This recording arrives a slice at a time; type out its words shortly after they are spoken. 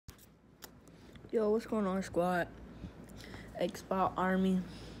Yo, what's going on, squad? Xbox Army.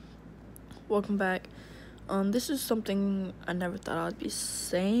 Welcome back. This is something I never thought I'd be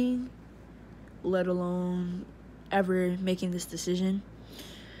saying, let alone ever making this decision.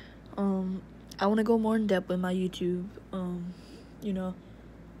 I want to go more in depth with my YouTube. I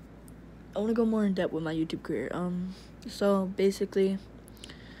want to go more in depth with my YouTube career. So basically,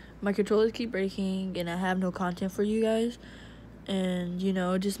 my controllers keep breaking, and I have no content for you guys. And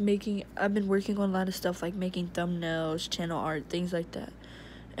I've been working on a lot of stuff like making thumbnails, channel art, things like that.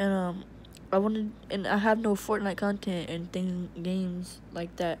 And I have no Fortnite content and games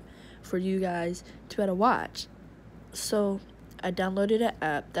like that for you guys to be able to watch. So I downloaded an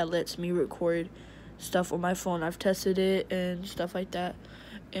app that lets me record stuff on my phone. I've tested it and stuff like that,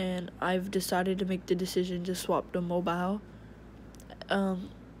 and I've decided to make the decision to swap to mobile.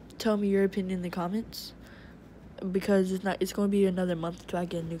 Tell me your opinion in the comments, because it's going to be another month till I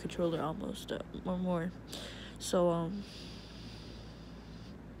get a new controller, almost or more. So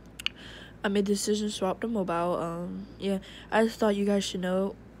I made the decision to swap to mobile. Yeah, I just thought you guys should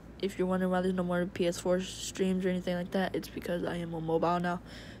know. If you're wondering why there's no more PS4 streams or anything like that, it's because I am on mobile now.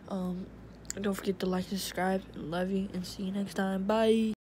 Don't forget to like and subscribe. Love you, and see you next time. Bye.